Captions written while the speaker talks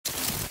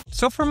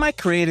So for my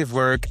creative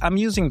work, I'm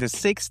using the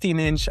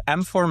 16-inch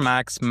M4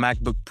 Max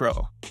MacBook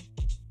Pro.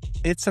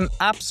 It's an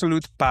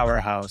absolute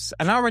powerhouse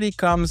and already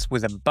comes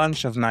with a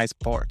bunch of nice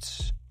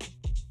ports.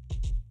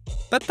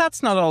 But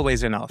that's not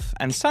always enough,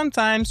 and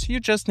sometimes you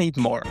just need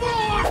more.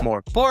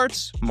 More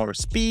ports, more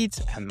speed,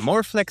 and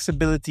more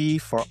flexibility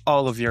for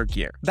all of your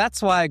gear.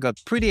 That's why I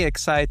got pretty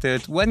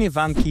excited when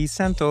iVANKY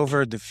sent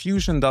over the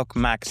FusionDock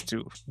Max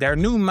 2, their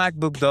new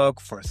MacBook Dock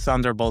for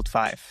Thunderbolt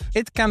 5.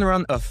 It can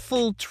run a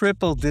full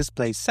triple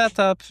display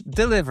setup,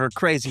 deliver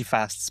crazy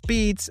fast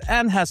speeds,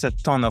 and has a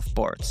ton of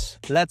ports.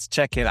 Let's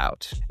check it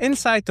out.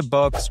 Inside the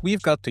box,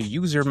 we've got the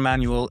user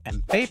manual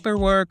and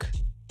paperwork,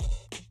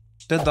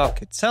 the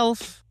dock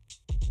itself,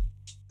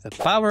 the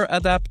power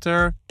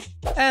adapter,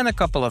 and a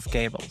couple of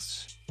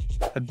cables.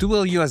 A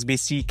dual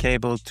USB-C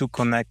cable to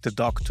connect the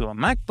dock to a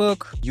MacBook,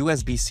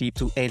 USB-C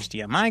to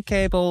HDMI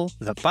cable,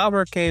 the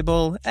power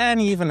cable,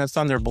 and even a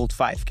Thunderbolt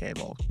 5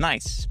 cable.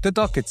 Nice. The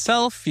dock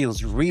itself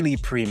feels really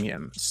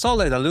premium.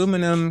 Solid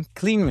aluminum,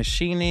 clean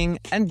machining,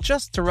 and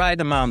just the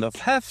right amount of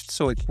heft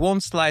so it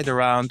won't slide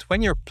around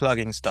when you're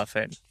plugging stuff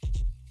in.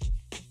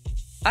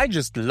 I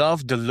just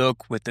love the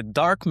look with the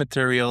dark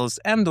materials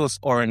and those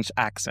orange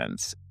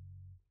accents.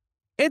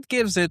 It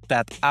gives it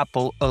that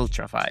Apple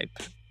Ultra vibe.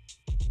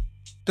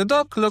 The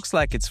dock looks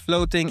like it's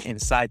floating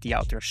inside the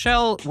outer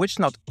shell, which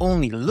not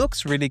only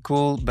looks really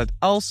cool, but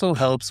also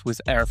helps with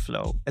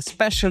airflow,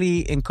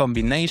 especially in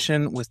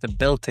combination with the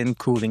built-in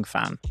cooling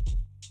fan.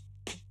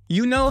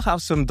 You know how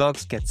some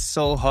docks get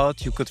so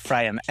hot you could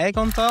fry an egg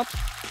on top?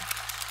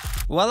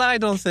 Well, I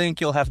don't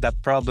think you'll have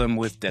that problem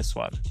with this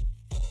one.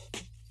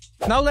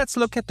 Now let's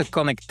look at the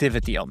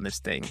connectivity on this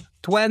thing.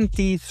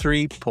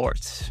 23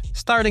 ports.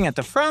 Starting at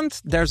the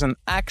front, there's an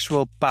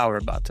actual power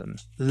button.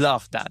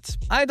 Love that.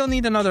 I don't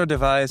need another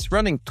device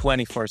running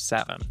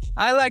 24/7.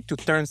 I like to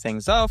turn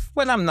things off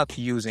when I'm not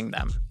using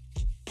them.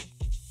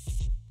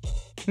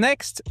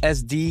 Next,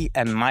 SD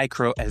and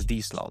micro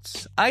SD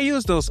slots. I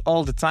use those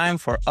all the time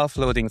for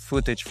offloading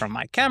footage from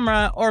my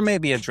camera or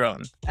maybe a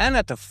drone, and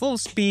at the full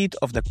speed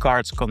of the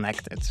cards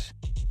connected.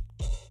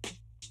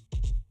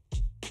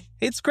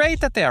 It's great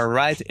that they are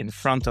right in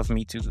front of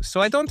me too, so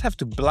I don't have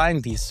to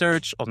blindly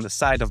search on the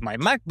side of my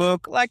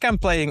MacBook like I'm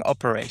playing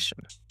Operation.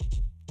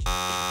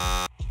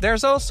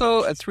 There's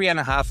also a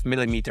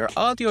 3.5mm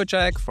audio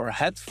jack for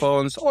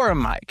headphones or a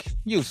mic,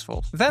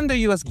 useful. Then the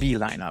USB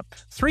lineup.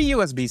 3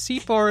 USB-C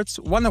ports,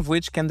 one of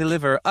which can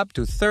deliver up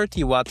to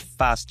 30-watt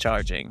fast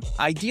charging,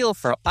 ideal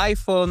for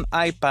iPhone,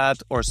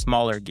 iPad or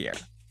smaller gear.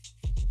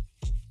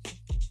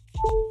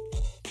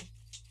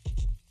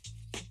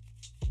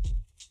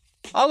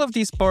 All of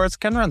these ports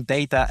can run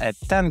data at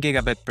 10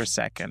 gigabit per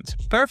second,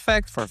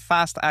 perfect for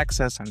fast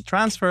access and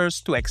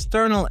transfers to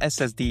external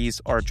SSDs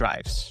or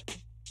drives.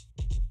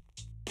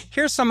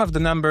 Here's some of the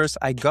numbers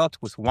I got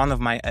with one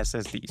of my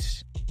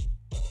SSDs.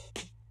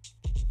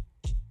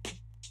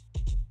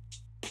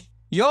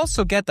 You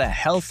also get a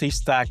healthy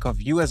stack of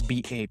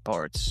USB-A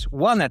ports,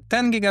 one at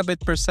 10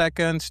 gigabit per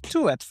second,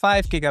 2 at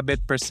 5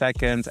 gigabit per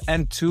second,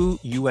 and 2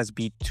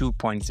 USB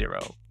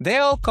 2.0. They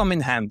all come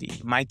in handy.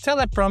 My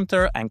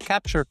teleprompter and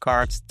capture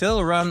card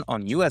still run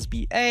on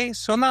USB-A,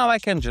 so now I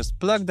can just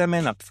plug them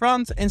in up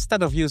front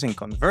instead of using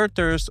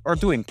converters or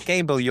doing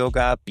cable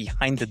yoga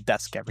behind the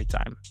desk every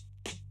time.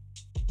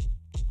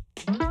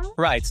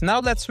 Right, now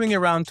let's swing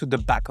around to the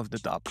back of the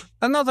dock.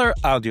 Another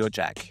audio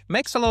jack.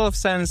 Makes a lot of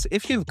sense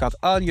if you've got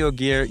audio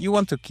gear you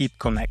want to keep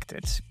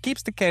connected.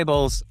 Keeps the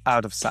cables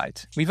out of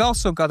sight. We've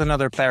also got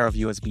another pair of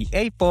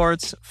USB-A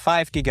ports,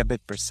 5 gigabit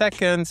per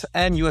second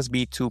and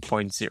USB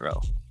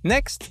 2.0.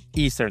 Next,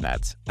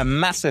 Ethernet. A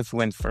massive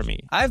win for me.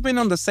 I've been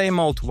on the same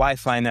old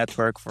Wi-Fi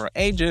network for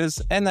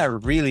ages and I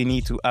really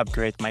need to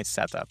upgrade my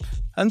setup.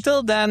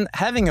 Until then,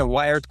 having a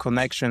wired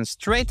connection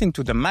straight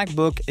into the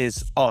MacBook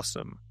is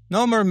awesome.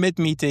 No more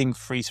mid-meeting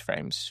freeze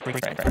frames.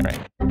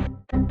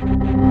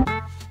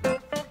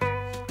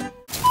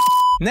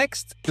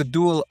 Next, the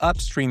dual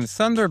upstream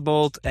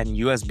Thunderbolt and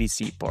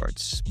USB-C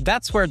ports.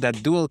 That's where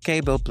that dual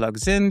cable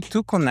plugs in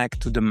to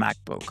connect to the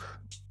MacBook.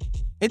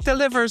 It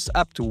delivers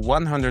up to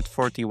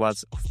 140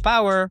 watts of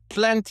power,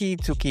 plenty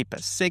to keep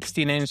a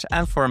 16-inch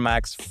M4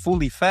 Max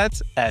fully fed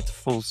at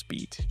full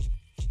speed.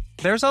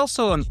 There's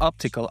also an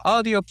optical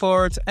audio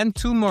port and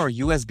 2 more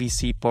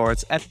USB-C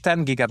ports at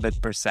 10 gigabit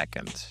per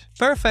second.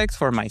 Perfect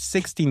for my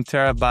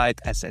 16TB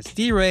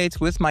SSD RAID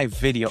with my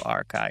video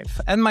archive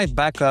and my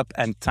backup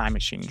and time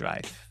machine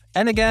drive.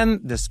 And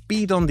again, the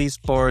speed on these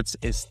ports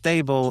is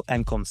stable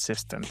and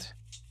consistent.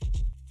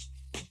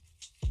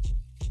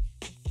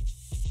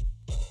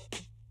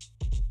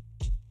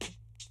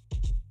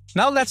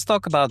 Now let's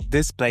talk about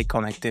display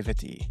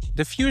connectivity.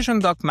 The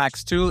FusionDock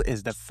Max 2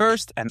 is the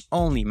first and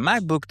only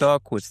MacBook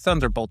Dock with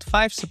Thunderbolt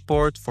 5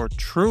 support for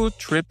true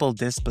triple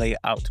display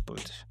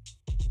output.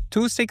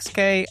 2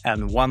 6K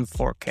and 1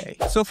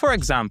 4K. So for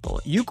example,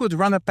 you could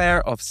run a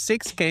pair of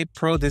 6K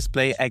Pro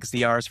Display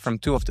XDRs from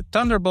 2 of the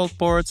Thunderbolt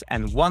ports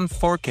and 1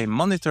 4K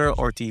monitor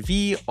or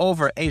TV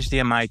over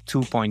HDMI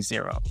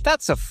 2.0.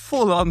 That's a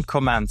full-on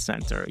command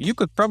center. You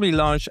could probably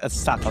launch a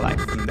satellite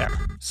from there.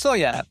 So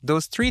yeah,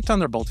 those 3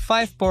 Thunderbolt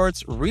 5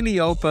 ports really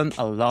open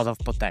a lot of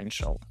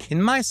potential.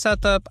 In my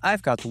setup,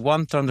 I've got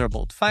 1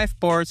 Thunderbolt 5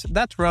 port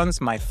that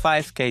runs my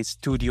 5K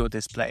studio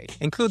display,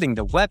 including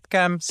the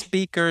webcam,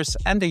 speakers,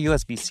 and the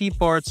USB-C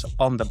ports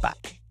on the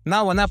back.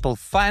 Now, when Apple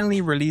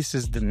finally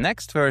releases the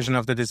next version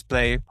of the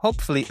display,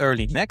 hopefully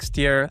early next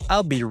year,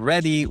 I'll be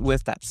ready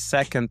with that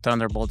second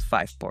Thunderbolt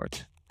 5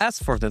 port. As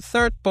for the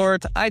third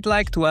port, I'd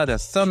like to add a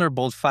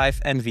Thunderbolt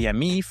 5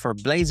 NVMe for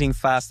blazing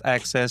fast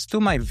access to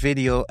my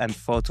video and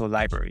photo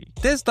library.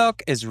 This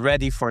dock is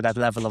ready for that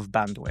level of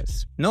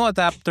bandwidth. No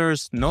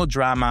adapters, no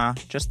drama,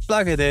 just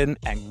plug it in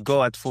and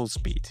go at full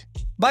speed.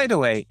 By the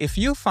way, if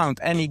you found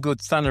any good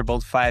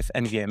Thunderbolt 5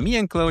 NVMe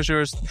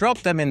enclosures, drop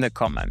them in the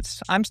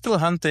comments. I'm still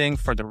hunting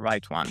for the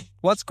right one.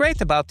 What's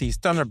great about these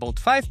Thunderbolt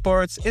 5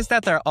 ports is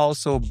that they're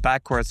also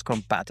backwards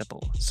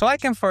compatible. So I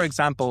can, for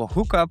example,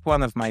 hook up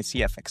one of my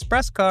CF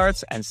Express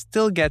cards and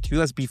still get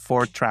USB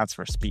 4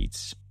 transfer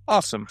speeds.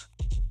 Awesome!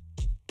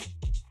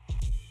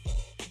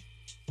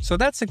 So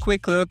that's a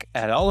quick look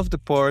at all of the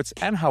ports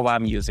and how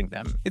I'm using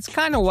them. It's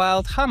kinda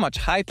wild how much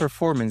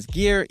high-performance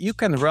gear you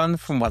can run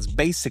from what's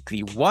basically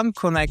one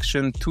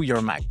connection to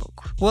your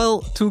MacBook.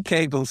 Well, 2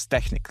 cables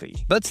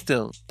technically, but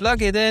still,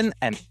 plug it in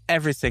and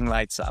everything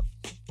lights up.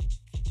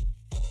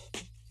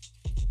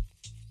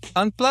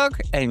 Unplug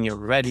and you're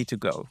ready to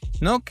go.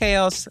 No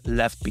chaos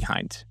left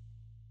behind.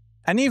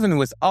 And even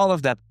with all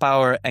of that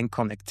power and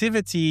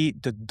connectivity,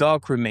 the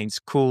dock remains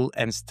cool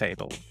and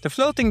stable. The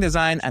floating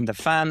design and the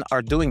fan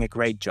are doing a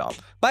great job.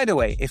 By the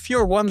way, if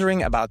you're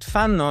wondering about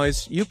fan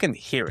noise, you can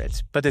hear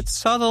it, but it's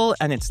subtle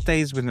and it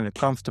stays within a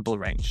comfortable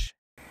range.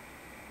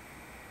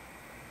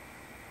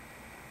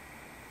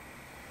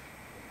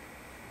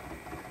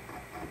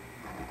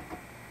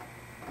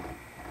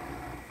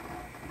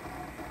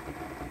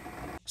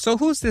 So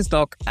who's this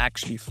dock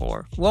actually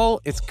for?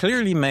 Well, it's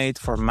clearly made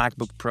for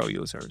MacBook Pro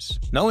users.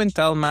 No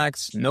Intel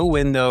Macs, no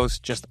Windows,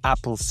 just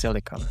Apple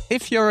Silicon.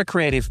 If you're a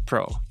creative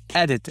pro,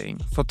 editing,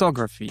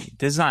 photography,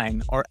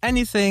 design, or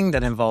anything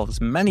that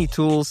involves many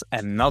tools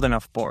and not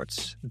enough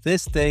ports,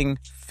 this thing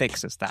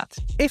fixes that.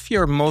 If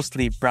you're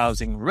mostly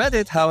browsing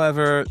Reddit,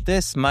 however,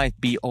 this might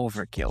be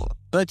overkill,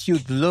 but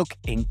you'd look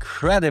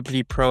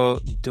incredibly pro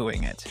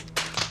doing it.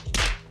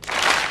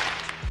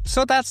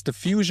 So that's the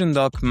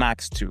FusionDock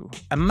Max 2,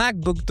 a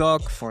MacBook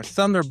dock for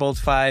Thunderbolt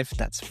 5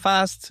 that's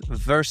fast,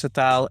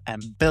 versatile,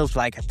 and built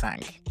like a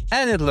tank.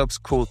 And it looks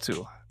cool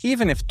too.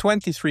 Even if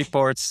 23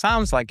 ports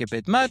sounds like a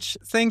bit much,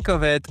 think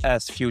of it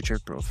as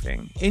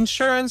future-proofing.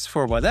 Insurance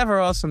for whatever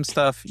awesome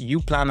stuff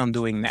you plan on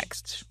doing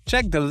next.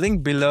 Check the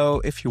link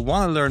below if you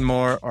want to learn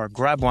more or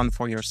grab one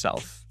for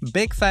yourself.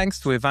 Big thanks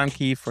to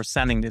iVANKY for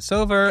sending this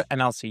over,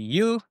 and I'll see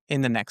you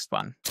in the next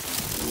one.